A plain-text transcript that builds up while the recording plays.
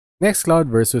Nextcloud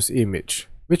versus Immich.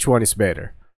 Which one is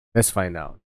better? Let's find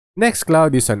out.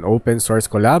 Nextcloud is an open source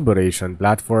collaboration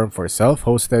platform for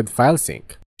self-hosted file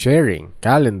sync, sharing,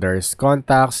 calendars,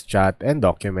 contacts, chat, and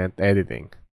document editing,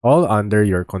 all under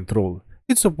your control.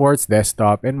 It supports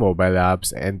desktop and mobile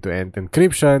apps, end-to-end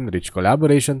encryption, rich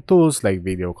collaboration tools like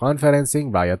video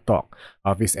conferencing via Talk,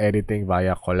 office editing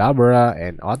via Collabora,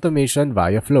 and automation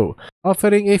via Flow,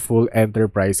 offering a full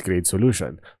enterprise-grade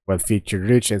solution. While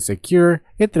feature-rich and secure,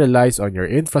 it relies on your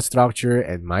infrastructure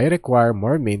and might require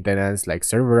more maintenance like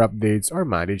server updates or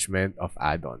management of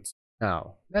add-ons.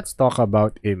 Now, let's talk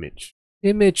about Immich.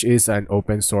 Immich is an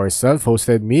open-source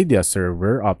self-hosted media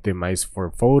server optimized for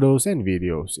photos and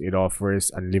videos. It offers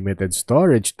unlimited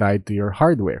storage tied to your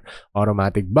hardware,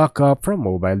 automatic backup from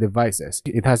mobile devices.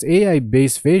 It has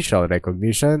AI-based facial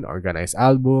recognition, organized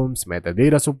albums,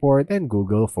 metadata support, and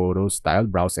Google Photos style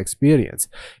browse experience.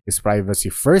 Its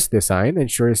privacy-first design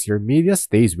ensures your media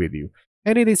stays with you,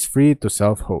 and it is free to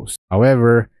self-host.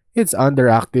 However, its under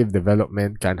active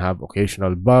development can have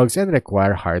occasional bugs and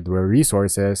require hardware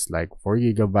resources like 4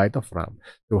 GB of RAM.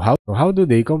 So how do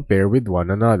they compare with one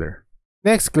another?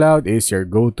 Nextcloud is your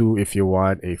go-to if you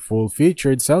want a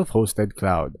full-featured self-hosted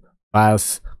cloud.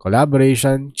 Files,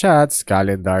 collaboration, chats,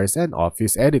 calendars, and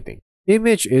office editing.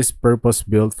 Immich is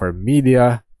purpose-built for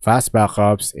media, fast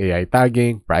backups, AI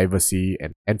tagging, privacy,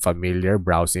 and familiar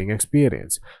browsing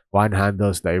experience. One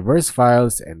handles diverse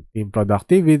files and team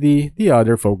productivity, the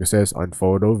other focuses on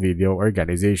photo, video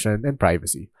organization, and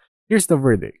privacy. Here's the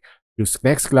verdict. Use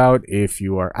Nextcloud if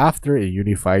you are after a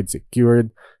unified,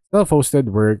 secured, self-hosted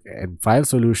work and file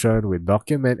solution with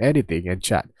document editing and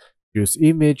chat. Use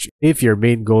Immich if your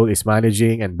main goal is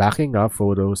managing and backing up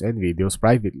photos and videos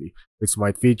privately. With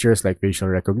smart features like facial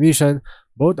recognition,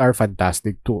 both are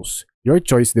fantastic tools. Your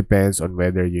choice depends on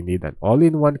whether you need an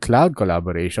all-in-one cloud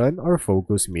collaboration or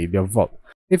focused media vault.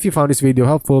 If you found this video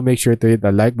helpful, make sure to hit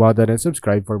the like button and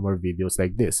subscribe for more videos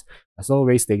like this. As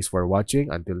always, thanks for watching.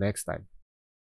 Until next time.